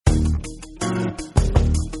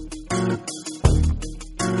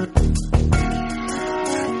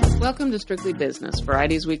Welcome to Strictly Business,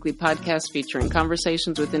 Variety's weekly podcast featuring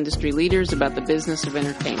conversations with industry leaders about the business of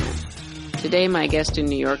entertainment. Today, my guest in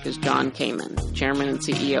New York is John Kamen, Chairman and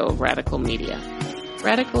CEO of Radical Media.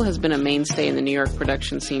 Radical has been a mainstay in the New York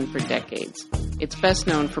production scene for decades. It's best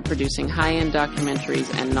known for producing high-end documentaries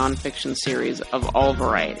and nonfiction series of all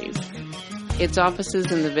varieties. Its offices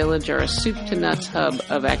in the Village are a soup-to-nuts hub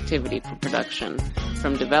of activity for production,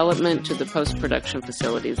 from development to the post-production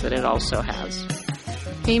facilities that it also has.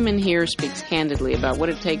 Kamen here speaks candidly about what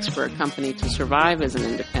it takes for a company to survive as an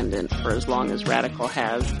independent for as long as Radical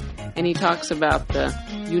has, and he talks about the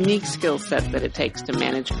unique skill set that it takes to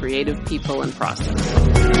manage creative people and process.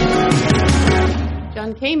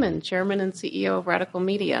 John Kamen, Chairman and CEO of Radical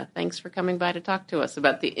Media, thanks for coming by to talk to us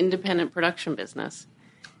about the independent production business.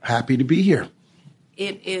 Happy to be here.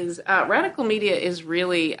 It is Radical Media is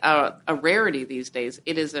really a rarity these days.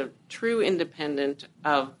 It is a true independent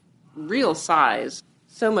of real size.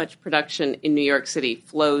 So much production in New York City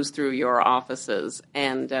flows through your offices,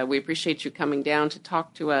 and we appreciate you coming down to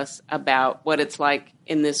talk to us about what it's like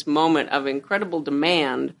in this moment of incredible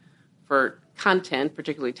demand for content,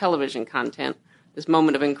 particularly television content, this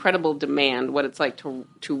moment of incredible demand, what it's like to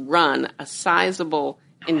run a sizable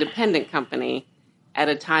independent company at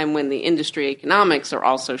a time when the industry economics are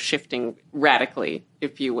also shifting radically,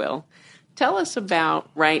 if you will. Tell us about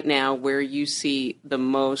right now where you see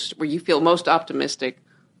where you feel most optimistic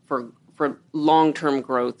for long-term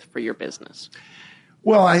growth for your business.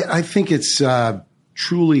 Well, I think it's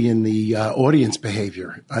truly in the audience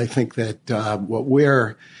behavior. I think that what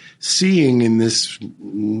we're seeing in this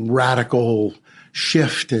radical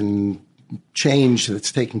shift and change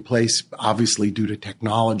that's taking place, obviously due to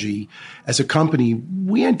technology, as a company,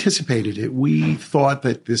 we anticipated it. We thought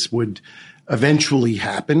that this would eventually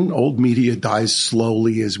happen. Old media dies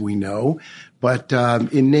slowly, as we know. But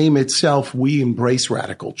in name itself, we embrace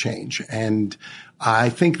radical change. And I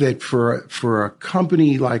think that for a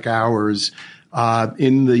company like ours,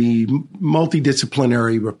 in the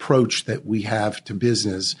multidisciplinary approach that we have to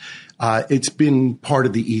business, it's been part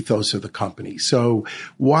of the ethos of the company. So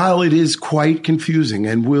while it is quite confusing,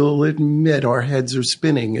 and we'll admit our heads are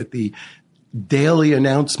spinning at the daily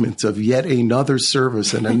announcements of yet another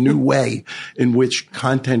service and a new way in which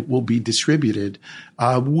content will be distributed,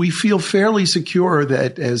 we feel fairly secure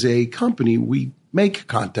that as a company, we make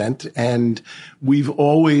content, and we've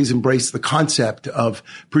always embraced the concept of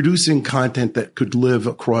producing content that could live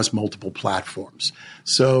across multiple platforms.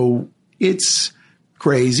 So it's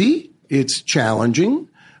crazy, it's challenging,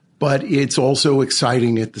 but it's also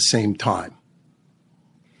exciting at the same time.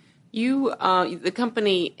 The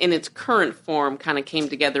company in its current form kind of came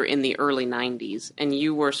together in the early 90s, and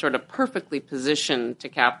you were sort of perfectly positioned to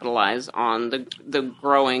capitalize on the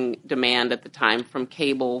growing demand at the time from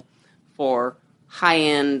cable for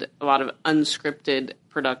high-end, a lot of unscripted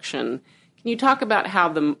production. Can you talk about how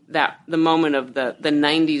the moment of the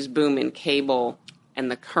 90s boom in cable and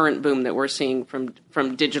the current boom that we're seeing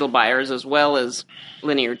from digital buyers as well as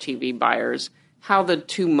linear TV buyers, how the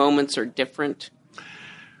two moments are different?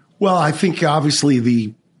 Well, I think obviously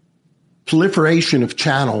the proliferation of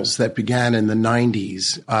channels that began in the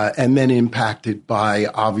 90s and then impacted by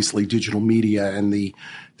obviously digital media and the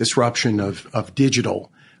disruption of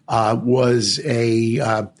digital was in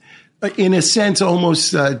a sense,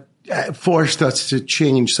 almost forced us to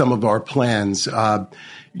change some of our plans.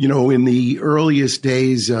 In the earliest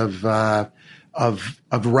days of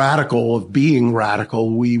being radical,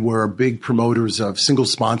 we were big promoters of single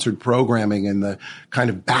sponsored programming and the kind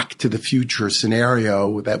of back to the future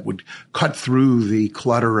scenario that would cut through the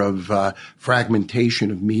clutter of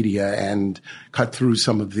fragmentation of media and cut through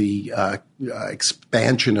some of the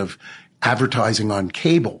expansion of advertising on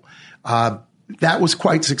cable. That was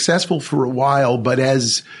quite successful for a while, but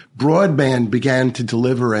as broadband began to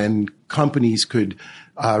deliver and companies could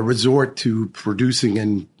resort to producing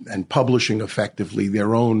and publishing effectively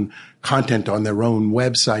their own content on their own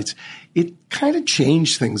websites, it kind of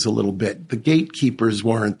changed things a little bit. The gatekeepers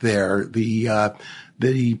weren't there.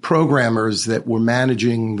 The programmers that were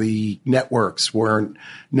managing the networks weren't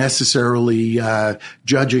necessarily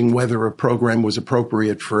judging whether a program was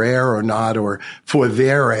appropriate for air or not, or for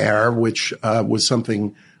their air, which was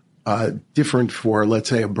something different for, let's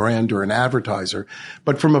say, a brand or an advertiser.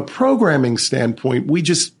 But from a programming standpoint, we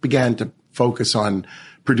just began to focus on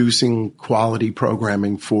producing quality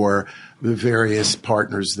programming for the various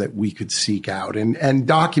partners that we could seek out. And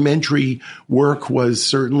documentary work was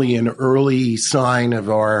certainly an early sign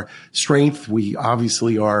of our strength. We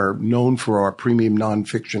obviously are known for our premium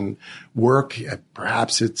nonfiction work.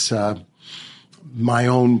 Perhaps it's my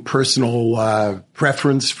own personal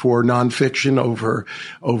preference for nonfiction over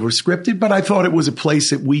scripted, but I thought it was a place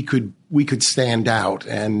that we could stand out.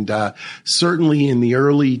 And certainly in the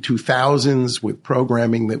early 2000s, with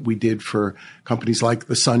programming that we did for companies like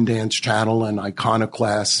the Sundance Channel and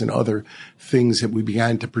Iconoclast and other things that we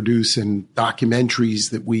began to produce, and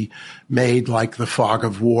documentaries that we made, like The Fog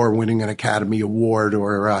of War winning an Academy Award,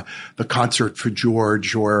 or The Concert for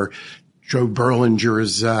George, or Joe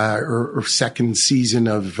Berlinger's or second season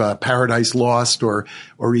of Paradise Lost, or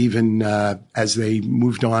even as they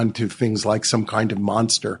moved on to things like Some Kind of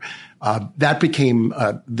Monster. That became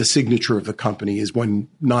the signature of the company, is when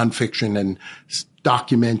nonfiction and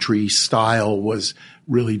documentary style was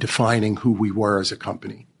really defining who we were as a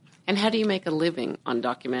company. And how do you make a living on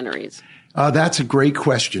documentaries? That's a great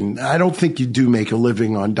question. I don't think you do make a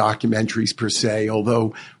living on documentaries per se,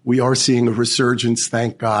 although we are seeing a resurgence,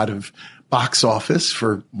 thank God, of box office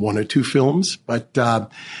for one or two films. But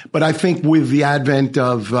I think with the advent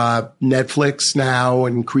of Netflix now,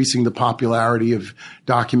 increasing the popularity of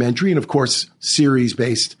documentary, and of course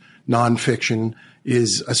series-based nonfiction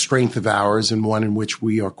is a strength of ours, and one in which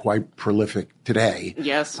we are quite prolific today.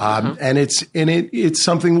 Yes. And it's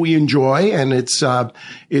something we enjoy, and it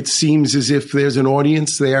seems as if there's an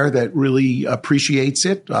audience there that really appreciates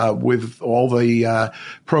it. With all the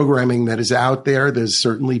programming that is out there, there's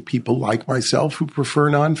certainly people like myself who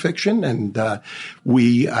prefer nonfiction, and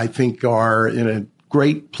we, I think, are in a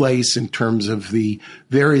great place in terms of the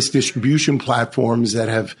various distribution platforms that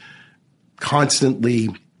have constantly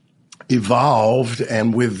evolved,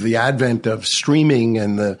 and with the advent of streaming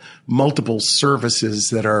and the multiple services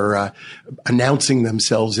that are announcing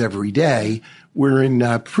themselves every day, we're in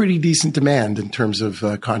pretty decent demand in terms of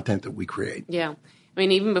content that we create. Yeah. I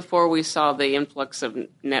mean, even before we saw the influx of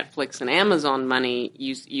Netflix and Amazon money,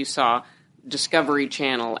 you saw Discovery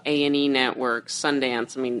Channel, A&E Network,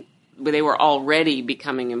 Sundance. I mean, they were already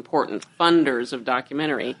becoming important funders of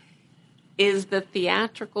documentary. Is the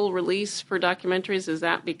theatrical release for documentaries, is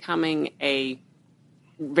that becoming a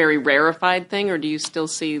very rarefied thing, or do you still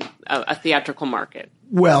see a theatrical market?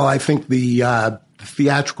 Well, I think the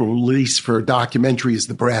theatrical release for a documentary is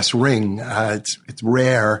the brass ring. It's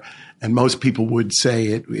rare, and most people would say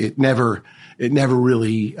it never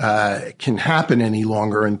really can happen any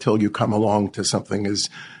longer until you come along to something as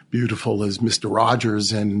beautiful as Mr.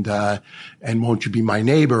 Rogers and Won't You Be My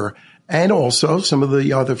Neighbor. And also some of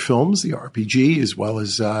the other films, the RPG, as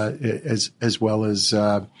well as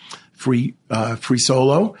Free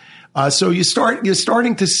Solo. So you're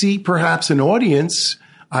starting to see perhaps an audience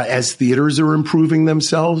as theaters are improving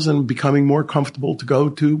themselves and becoming more comfortable to go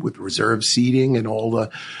to, with reserved seating and all the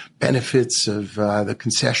benefits of the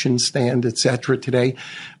concession stand, et cetera. Today,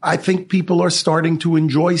 I think people are starting to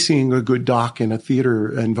enjoy seeing a good doc in a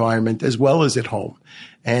theater environment as well as at home,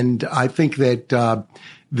 and I think that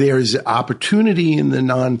there's opportunity in the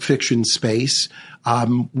nonfiction space.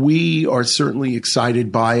 We are certainly excited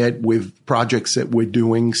by it with projects that we're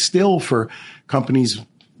doing still for companies.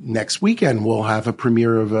 Next weekend, we'll have a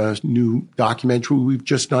premiere of a new documentary we've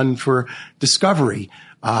just done for Discovery.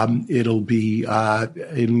 It'll be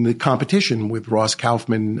in the competition with Ross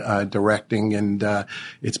Kaufman directing, and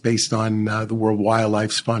it's based on the World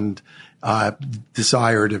Wildlife Fund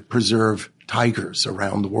desire to preserve tigers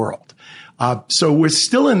around the world. So we're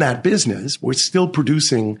still in that business. We're still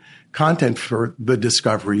producing content for the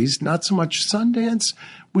Discoveries, not so much Sundance.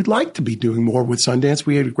 We'd like to be doing more with Sundance.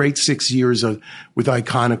 We had a great 6 years with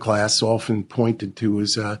Iconoclast, often pointed to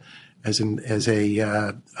as a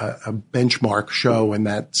benchmark show in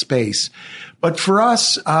that space. But for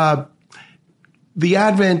us, the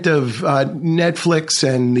advent of Netflix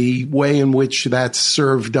and the way in which that's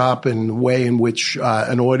served up, and the way in which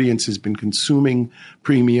an audience has been consuming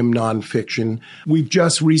premium nonfiction. We've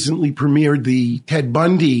just recently premiered the Ted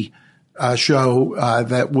Bundy show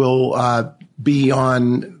that will be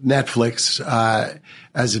on Netflix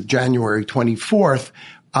as of January 24th.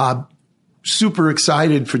 Super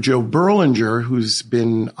excited for Joe Berlinger, who's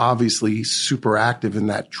been obviously super active in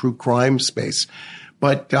that true crime space.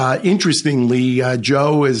 But interestingly,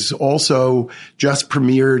 Joe has also just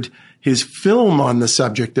premiered his film on the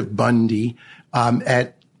subject of Bundy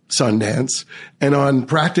at Sundance. And on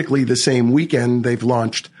practically the same weekend, they've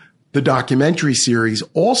launched the documentary series,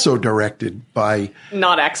 also directed by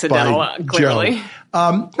Not accidental, clearly.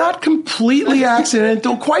 Not completely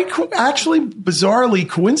accidental, actually bizarrely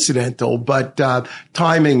coincidental, but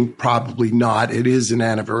timing probably not. It is an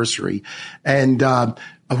anniversary. And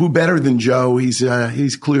who better than Joe?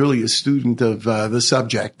 He's clearly a student of the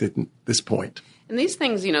subject at this point. And these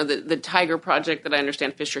things, the Tiger Project that I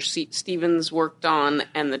understand Fisher Stevens worked on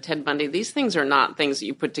and the Ted Bundy, these things are not things that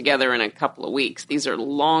you put together in a couple of weeks. These are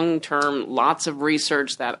long-term, lots of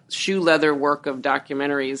research, that shoe leather work of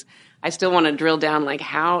documentaries. I still want to drill down,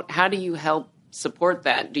 how do you help support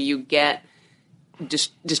that? Do you get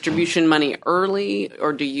distribution money early,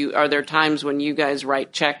 or are there times when you guys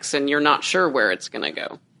write checks and you're not sure where it's going to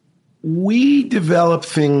go? We develop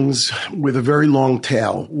things with a very long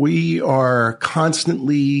tail. We are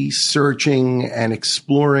constantly searching and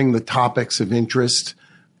exploring the topics of interest.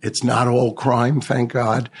 It's not all crime, thank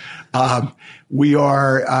God. We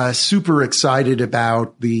are super excited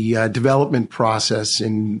about the development process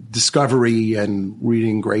in discovery and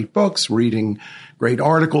reading great books, reading great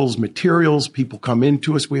articles, materials. People come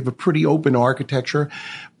into us. We have a pretty open architecture.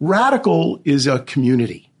 Radical is a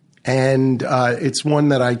community. And it's one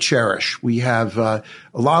that I cherish. We have a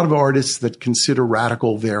lot of artists that consider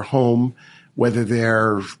Radical their home, whether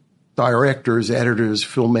they're directors, editors,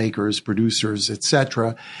 filmmakers, producers,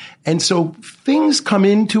 etc. And so things come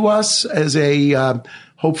into us as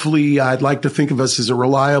hopefully I'd like to think of us as a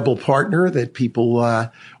reliable partner that people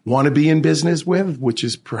want to be in business with, which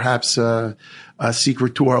is perhaps a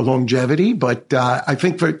secret to our longevity. But I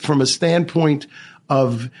think from a standpoint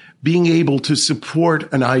of being able to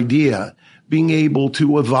support an idea, being able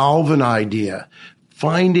to evolve an idea,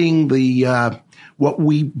 finding what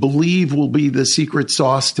we believe will be the secret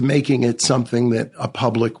sauce to making it something that a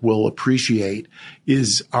public will appreciate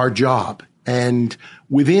is our job. And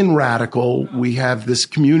within Radical, we have this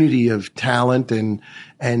community of talent and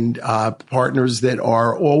partners that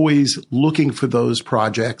are always looking for those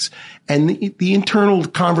projects. And the internal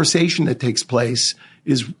conversation that takes place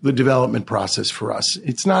is the development process for us.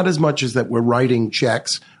 It's not as much as that we're writing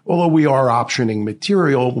checks, although we are optioning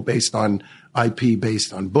material based on IP,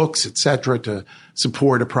 based on books, et cetera, to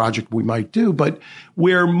support a project we might do. But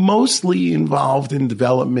we're mostly involved in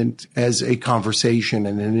development as a conversation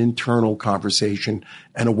and an internal conversation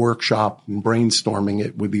and a workshop and brainstorming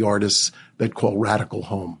it with the artists that call Radical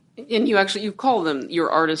home. And you call them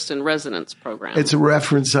your artist in residence program. It's a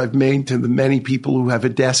reference I've made to the many people who have a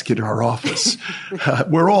desk at our office.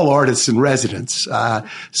 We're all artists in residence.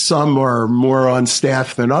 Some are more on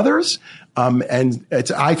staff than others. And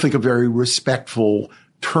it's, I think, a very respectful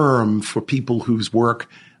term for people whose work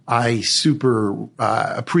I super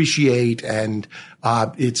appreciate. And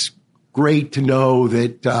it's great to know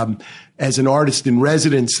that as an artist in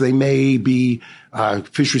residence, they may be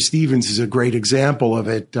Fisher Stevens is a great example of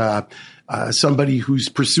it. Somebody who's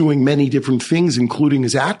pursuing many different things, including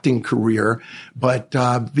his acting career, but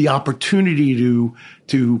the opportunity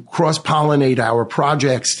to cross-pollinate our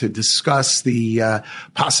projects, to discuss the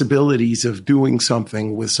possibilities of doing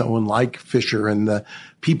something with someone like Fisher and the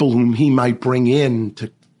people whom he might bring in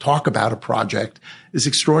to talk about a project is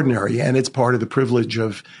extraordinary. And it's part of the privilege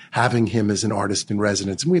of having him as an artist in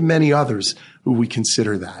residence. And we have many others who we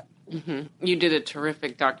consider that. Mm-hmm. You did a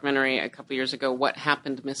terrific documentary a couple years ago, What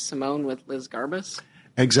Happened, Miss Simone, with Liz Garbus.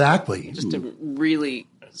 Exactly. Just really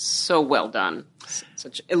so well done.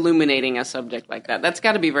 Such illuminating a subject like that. That's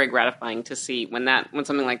got to be very gratifying to see when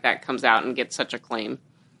something like that comes out and gets such acclaim.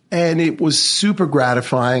 And it was super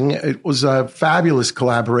gratifying. It was a fabulous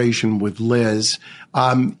collaboration with Liz.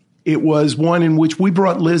 It was one in which we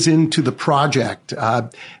brought Liz into the project.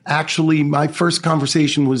 Actually, my first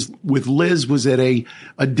conversation with Liz was at a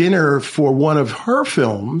dinner for one of her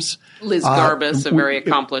films. Liz Garbus, a very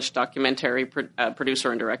accomplished documentary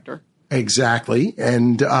producer and director. Exactly.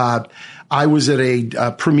 And I was at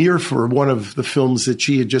a premiere for one of the films that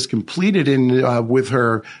she had just completed with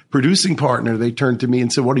her producing partner. They turned to me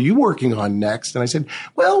and said, "What are you working on next?" And I said,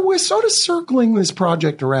 "Well, we're sort of circling this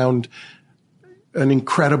project around an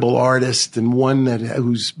incredible artist and one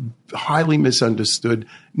who's highly misunderstood,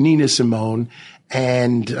 Nina Simone."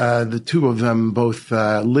 And the two of them, both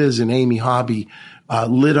Liz and Amy Hobby,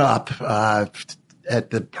 lit up at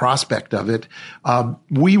the prospect of it.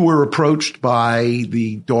 We were approached by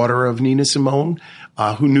the daughter of Nina Simone,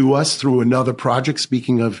 who knew us through another project.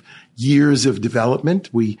 Speaking of years of development,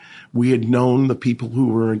 we had known the people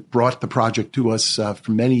who brought the project to us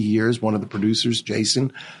for many years. One of the producers,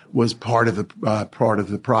 Jason, was part of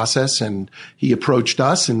the process, and he approached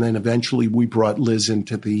us, and then eventually we brought Liz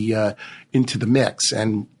into the mix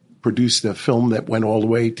and produced a film that went all the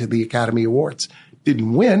way to the Academy Awards.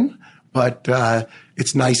 Didn't win, but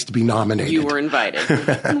it's nice to be nominated. You were invited.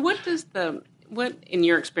 And what in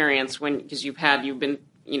your experience, because you've had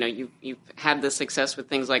the success with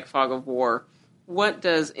things like Fog of War, what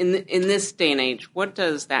does in this day and age, what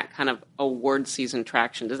does that kind of award season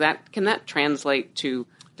traction, can that translate to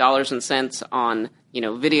dollars and cents on,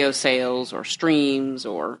 video sales or streams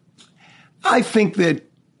or? I think that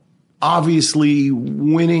obviously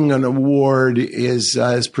winning an award is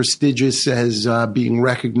as prestigious as being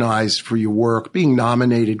recognized for your work, being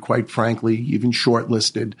nominated, quite frankly, even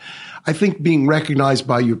shortlisted. I think being recognized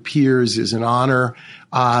by your peers is an honor.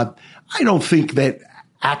 I don't think that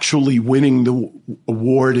actually winning the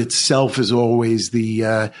award itself is always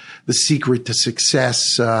the secret to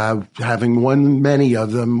success. Having won many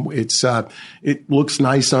of them, it looks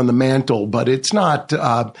nice on the mantle, but it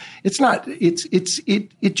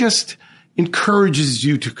just encourages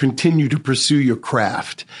you to continue to pursue your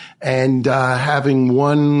craft. And having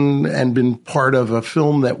won and been part of a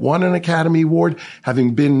film that won an Academy Award,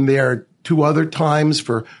 having been there 2 other times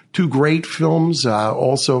for 2 great films,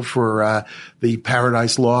 also for the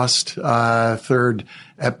Paradise Lost, third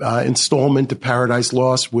installment of Paradise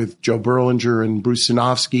Lost with Joe Berlinger and Bruce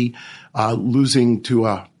Sinofsky, losing to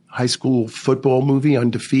a high school football movie,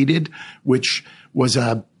 Undefeated, which was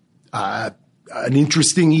an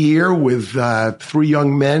interesting year with 3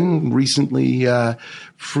 young men recently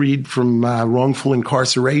freed from wrongful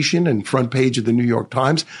incarceration and front page of the New York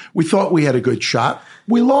Times. We thought we had a good shot.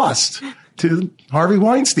 We lost to Harvey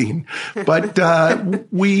Weinstein. But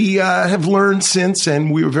we have learned since,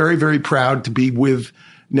 and we were very, very proud to be with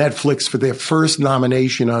Netflix for their first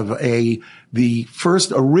nomination of the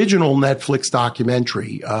first original Netflix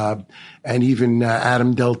documentary. And even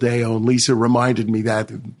Adam Del Deo and Lisa reminded me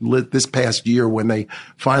that this past year when they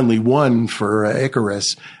finally won for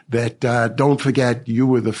Icarus, that don't forget you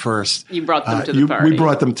were the first. You brought them to the party. We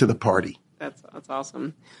brought them to the party. That's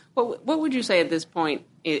awesome. What would you say at this point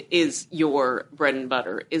is your bread and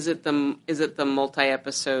butter? Is it the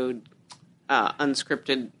multi-episode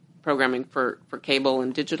unscripted programming for cable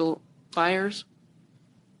and digital buyers?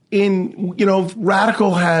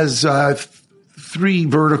 Radical has 3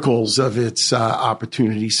 verticals of its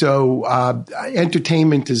opportunity. So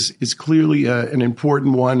entertainment is clearly an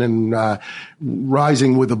important one and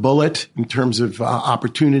rising with a bullet in terms of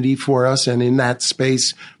opportunity for us. And in that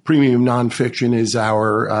space, premium nonfiction is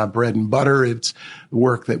our bread and butter. It's the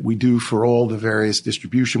work that we do for all the various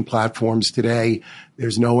distribution platforms today.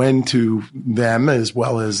 There's no end to them, as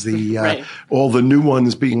well as the all the new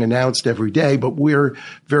ones being announced every day. But we're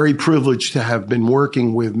very privileged to have been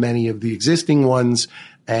working with many of the existing ones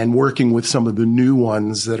and working with some of the new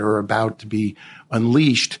ones that are about to be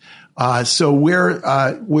unleashed. So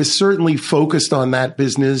we're certainly focused on that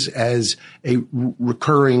business as a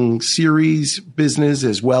recurring series business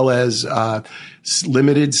as well as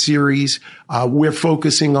limited series. We're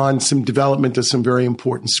focusing on some development of some very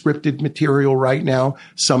important scripted material right now,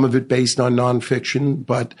 some of it based on nonfiction,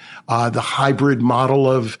 but the hybrid model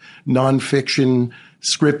of nonfiction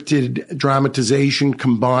scripted dramatization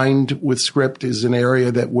combined with script is an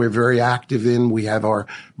area that we're very active in. We have our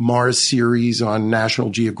Mars series on National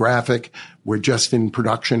Geographic. We're just in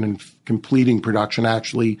production and completing production,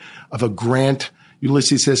 actually, of a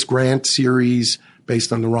Ulysses S. Grant series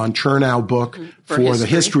based on the Ron Chernow book for the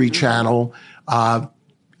History Channel.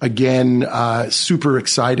 Again, super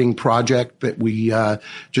exciting project that we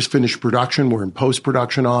just finished production. We're in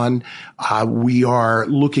post-production on. We are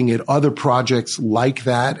looking at other projects like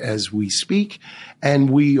that as we speak. And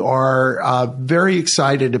we are very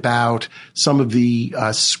excited about some of the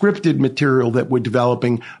scripted material that we're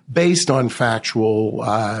developing based on factual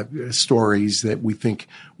stories that we think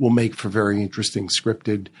will make for very interesting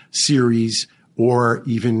scripted series or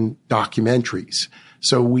even documentaries.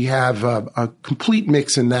 So we have a complete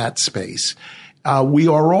mix in that space. We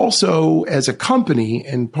are also, as a company,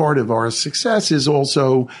 and part of our success is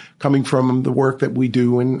also coming from the work that we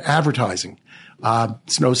do in advertising.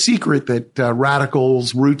 It's no secret that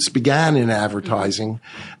Radical's roots began in advertising,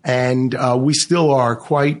 and we still are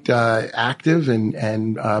quite active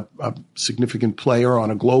and a significant player on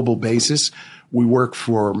a global basis. We work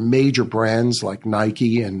for major brands like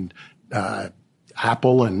Nike and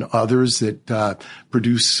Apple and others that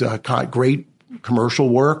produce great commercial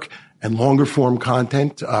work and longer form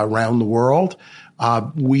content around the world.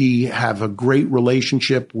 We have a great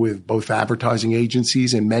relationship with both advertising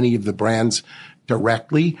agencies and many of the brands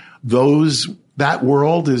directly. That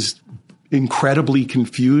world is incredibly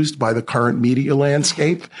confused by the current media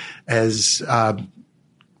landscape as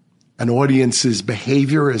an audience's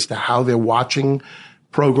behavior as to how they're watching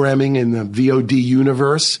programming in the VOD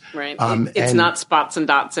universe. Right. It's not spots and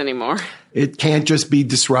dots anymore. It can't just be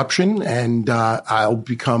disruption. And I'll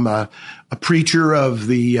become a preacher of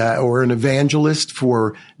or an evangelist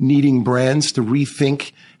for needing brands to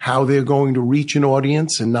rethink how they're going to reach an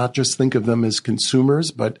audience and not just think of them as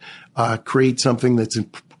consumers, but create something that's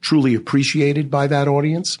truly appreciated by that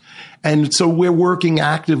audience. And so we're working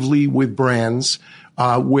actively with brands.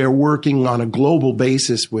 We're working on a global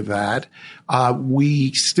basis with that.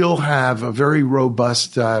 We still have a very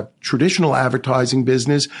robust traditional advertising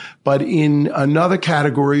business, but in another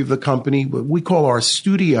category of the company, what we call our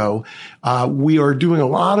studio, we are doing a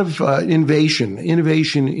lot of innovation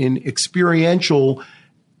in experiential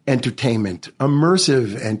entertainment,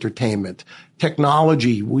 immersive entertainment,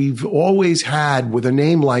 technology. We've always had, with a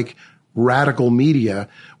name like Radical Media,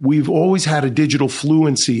 we've always had a digital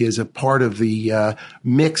fluency as a part of the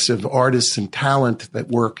mix of artists and talent that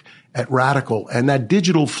work at Radical. And that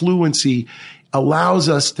digital fluency allows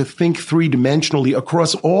us to think three-dimensionally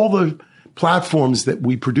across all the platforms that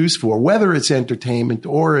we produce for, whether it's entertainment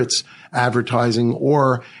or it's advertising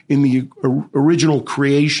or in the original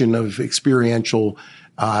creation of experiential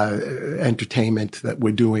entertainment that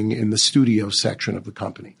we're doing in the studio section of the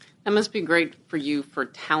company. That must be great for you for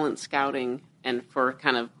talent scouting and for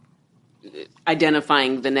kind of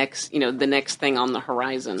identifying the next thing on the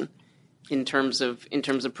horizon in terms of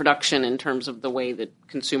production, in terms of the way that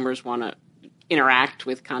consumers want to interact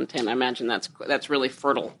with content. I imagine that's really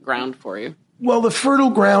fertile ground for you. Well, the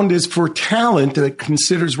fertile ground is for talent that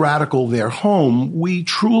considers Radical their home. We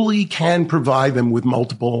truly can provide them with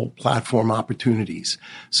multiple platform opportunities.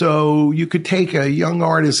 So you could take a young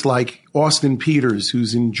artist like Austin Peters,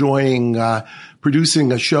 who's enjoying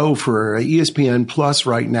producing a show for ESPN Plus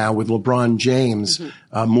right now with LeBron James,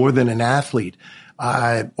 More Than an Athlete.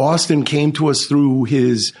 Austin came to us through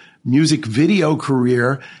his music video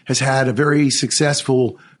career, has had a very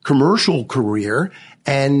successful commercial career,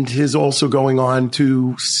 and is also going on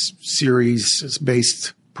to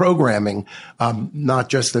series-based programming, not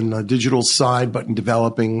just in the digital side, but in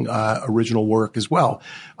developing original work as well.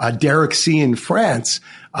 Derek C. in France,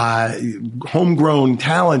 homegrown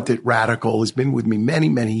talent at Radical, has been with me many,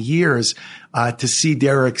 many years. To see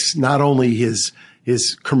Derek's, not only his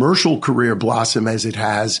commercial career blossom as it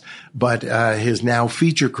has, but his now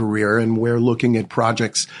feature career, and we're looking at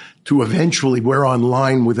projects to eventually, we're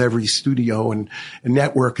online with every studio and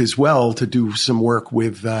network as well to do some work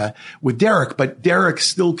with Derek. But Derek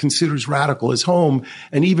still considers Radical his home.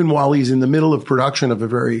 And even while he's in the middle of production of a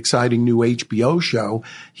very exciting new HBO show,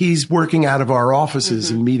 he's working out of our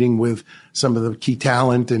offices and meeting with some of the key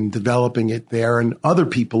talent and developing it there. And other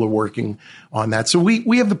people are working on that. So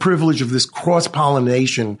we have the privilege of this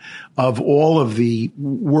cross-pollination of all of the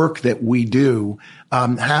work that we do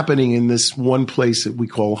happening in this one place that we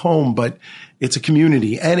call home, but it's a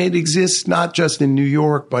community. And it exists not just in New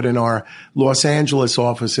York, but in our Los Angeles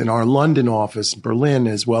office, in our London office, Berlin,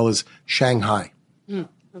 as well as Shanghai.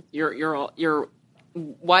 You're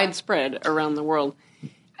widespread around the world.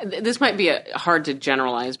 This might be hard to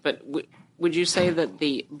generalize, but would you say that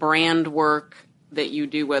the brand work that you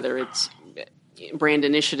do, whether it's brand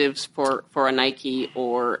initiatives for a Nike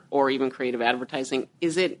or even creative advertising,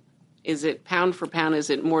 is it pound for pound? Is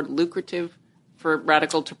it more lucrative for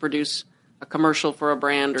Radical to produce a commercial for a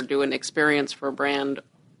brand or do an experience for a brand,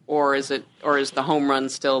 or is the home run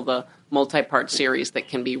still the multi-part series that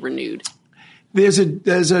can be renewed? There's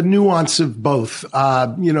a nuance of both.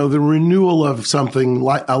 The renewal of something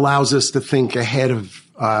allows us to think ahead of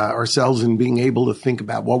ourselves and being able to think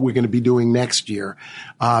about what we're going to be doing next year.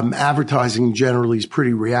 Advertising generally is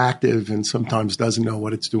pretty reactive and sometimes doesn't know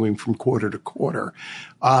what it's doing from quarter to quarter.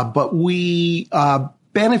 But we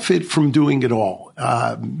benefit from doing it all.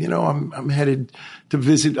 I'm headed to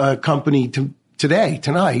visit a company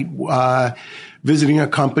tonight, visiting a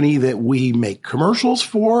company that we make commercials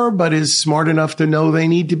for, but is smart enough to know they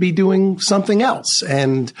need to be doing something else,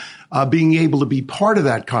 and being able to be part of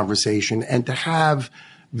that conversation and to have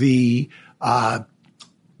the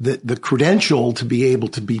credential to be able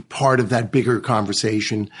to be part of that bigger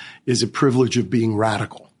conversation is a privilege of being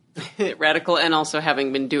Radical. Radical, and also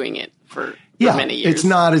having been doing it for many years. It's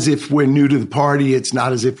not as if we're new to the party. It's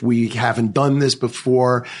not as if we haven't done this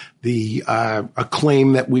before. The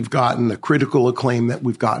acclaim that we've gotten, the critical acclaim that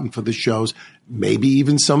we've gotten for the shows, maybe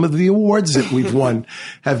even some of the awards that we've won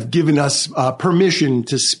have given us permission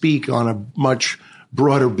to speak on a much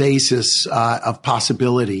broader basis of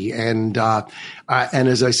possibility. And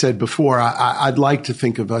as I said before, I'd like to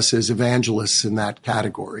think of us as evangelists in that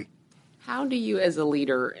category. How do you, as a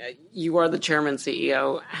leader, you are the chairman,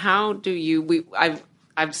 CEO, how do you,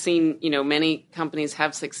 I've seen, many companies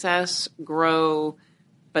have success, grow,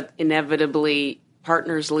 but inevitably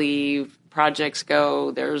partners leave, projects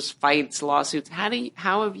go, there's fights, lawsuits.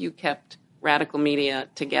 How have you kept Radical Media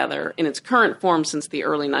together in its current form since the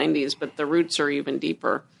early 90s, but the roots are even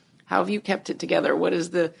deeper? How have you kept it together?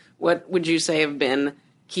 What would you say have been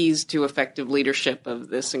keys to effective leadership of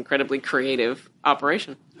this incredibly creative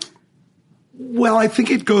operation? Well, I think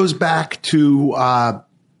it goes back to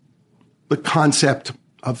the concept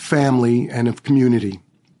of family and of community.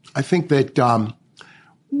 I think that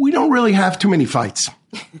we don't really have too many fights.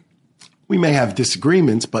 We may have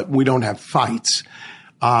disagreements, but we don't have fights.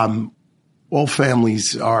 All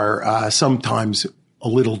families are sometimes a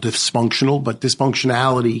little dysfunctional, but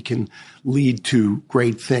dysfunctionality can lead to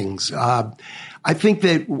great things. I think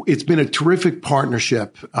that it's been a terrific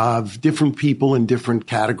partnership of different people in different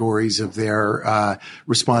categories of their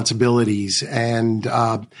responsibilities. And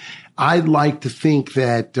I'd like to think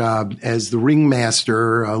that as the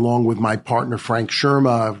ringmaster, along with my partner Frank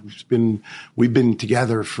Sherma, we've been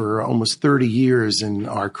together for almost 30 years in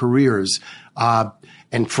our careers.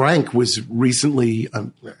 And Frank was recently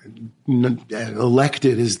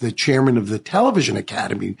elected as the chairman of the Television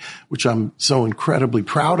Academy, which I'm so incredibly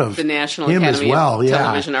proud of. The National him Academy as well, of yeah.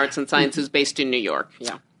 Television Arts and Sciences, based in New York.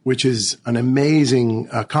 Yeah, which is an amazing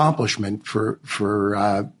accomplishment for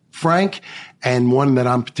Frank, and one that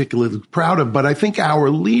I'm particularly proud of. But I think our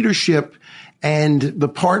leadership and the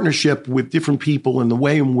partnership with different people and the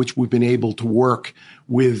way in which we've been able to work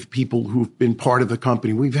with people who've been part of the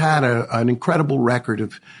company. We've had an incredible record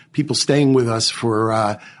of people staying with us for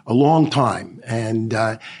a long time. And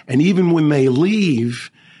even when they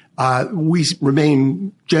leave, we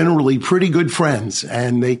remain generally pretty good friends,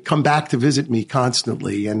 and they come back to visit me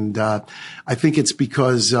constantly. And I think it's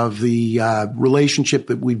because of the relationship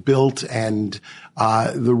that we built and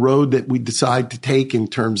the road that we decide to take in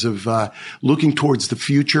terms of looking towards the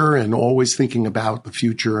future and always thinking about the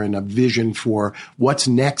future and a vision for what's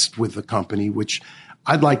next with the company, which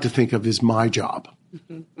I'd like to think of as my job.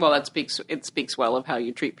 Mm-hmm. Well, it speaks well of how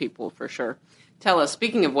you treat people, for sure. Tell us,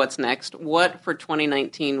 speaking of what's next, what for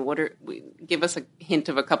 2019, give us a hint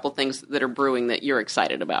of a couple things that are brewing that you're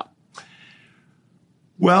excited about.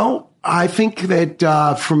 Well, I think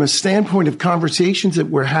that from a standpoint of conversations that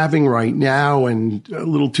we're having right now, and a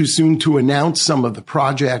little too soon to announce some of the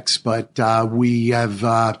projects, but we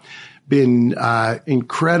have been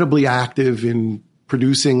incredibly active in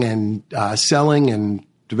producing and selling and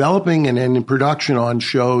developing and in production on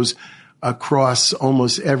shows across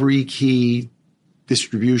almost every key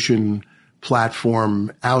distribution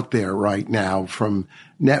platform out there right now, from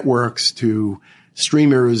networks to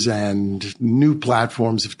streamers and new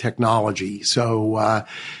platforms of technology. So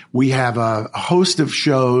we have a host of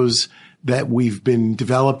shows that we've been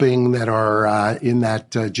developing that are in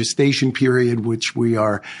that gestation period, which we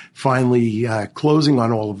are finally closing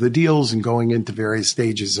on all of the deals and going into various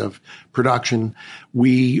stages of production.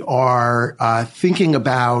 We are thinking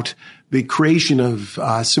about the creation of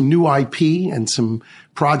some new IP and some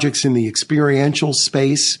projects in the experiential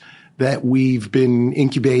space that we've been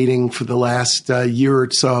incubating for the last year or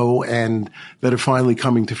so, and that are finally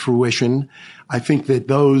coming to fruition. I think that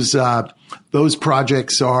those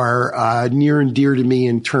projects are near and dear to me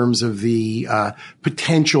in terms of the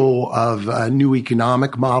potential of a new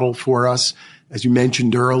economic model for us. As you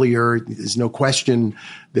mentioned earlier, there's no question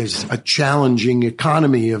there's a challenging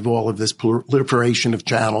economy of all of this proliferation of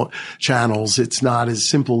channels. It's not as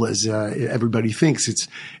simple as everybody thinks.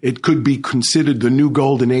 It could be considered the new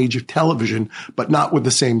golden age of television, but not with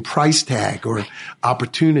the same price tag or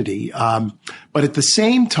opportunity. But at the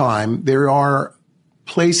same time, there are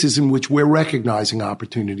places in which we're recognizing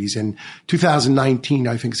opportunities. And 2019,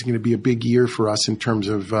 I think, is going to be a big year for us in terms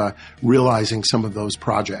of realizing some of those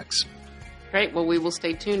projects. Great. Well, we will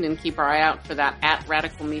stay tuned and keep our eye out for that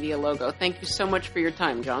 @Radical Media logo. Thank you so much for your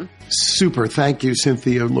time, John. Super. Thank you,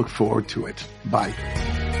 Cynthia. Look forward to it. Bye.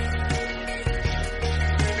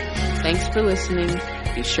 Thanks for listening.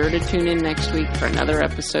 Be sure to tune in next week for another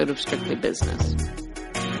episode of Strictly Business.